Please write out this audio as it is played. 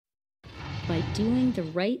by doing the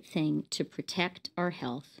right thing to protect our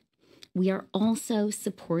health, we are also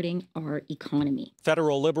supporting our economy.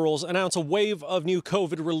 Federal Liberals announce a wave of new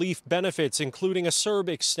COVID relief benefits, including a CERB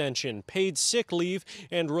extension, paid sick leave,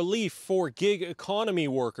 and relief for gig economy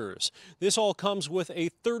workers. This all comes with a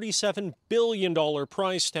 $37 billion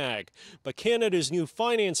price tag. But Canada's new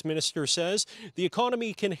finance minister says the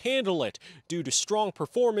economy can handle it due to strong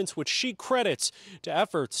performance, which she credits to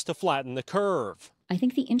efforts to flatten the curve. I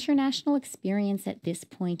think the international experience at this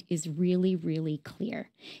point is really, really clear.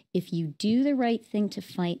 If you do the right thing to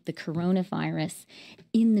fight the coronavirus,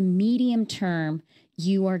 in the medium term,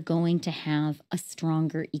 you are going to have a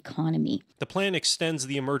stronger economy. The plan extends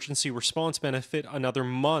the emergency response benefit another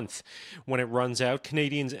month. When it runs out,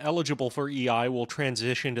 Canadians eligible for EI will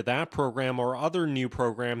transition to that program or other new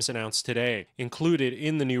programs announced today. Included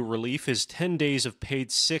in the new relief is 10 days of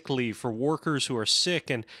paid sick leave for workers who are sick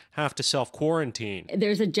and have to self-quarantine.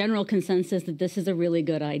 There's a general consensus that this is a really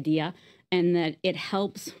good idea and that it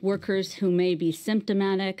helps workers who may be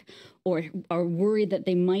symptomatic or are worried that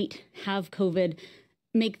they might have COVID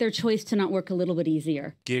make their choice to not work a little bit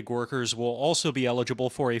easier. Gig workers will also be eligible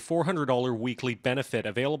for a $400 weekly benefit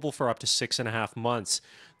available for up to 6.5 months.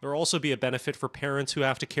 There will also be a benefit for parents who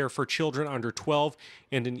have to care for children under 12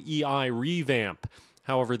 and an EI revamp.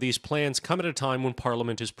 However, these plans come at a time when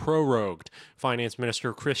Parliament is prorogued. Finance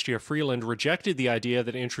Minister Chrystia Freeland rejected the idea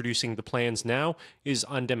that introducing the plans now is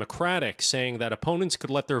undemocratic, saying that opponents could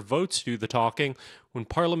let their votes do the talking when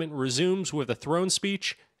Parliament resumes with a throne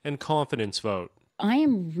speech and confidence vote. I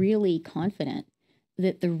am really confident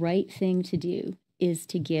that the right thing to do is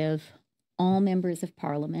to give all members of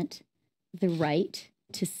Parliament the right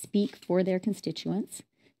to speak for their constituents,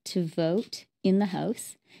 to vote in the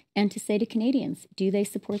House, and to say to Canadians, do they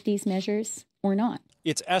support these measures or not?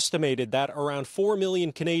 It's estimated that around 4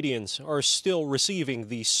 million Canadians are still receiving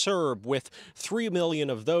the CERB, with 3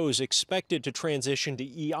 million of those expected to transition to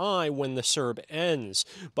EI when the CERB ends.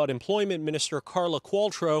 But Employment Minister Carla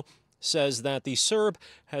Qualtrough says that the CERB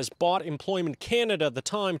has bought Employment Canada the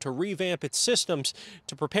time to revamp its systems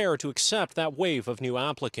to prepare to accept that wave of new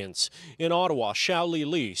applicants. In Ottawa, Xiaoli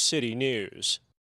Li, City News.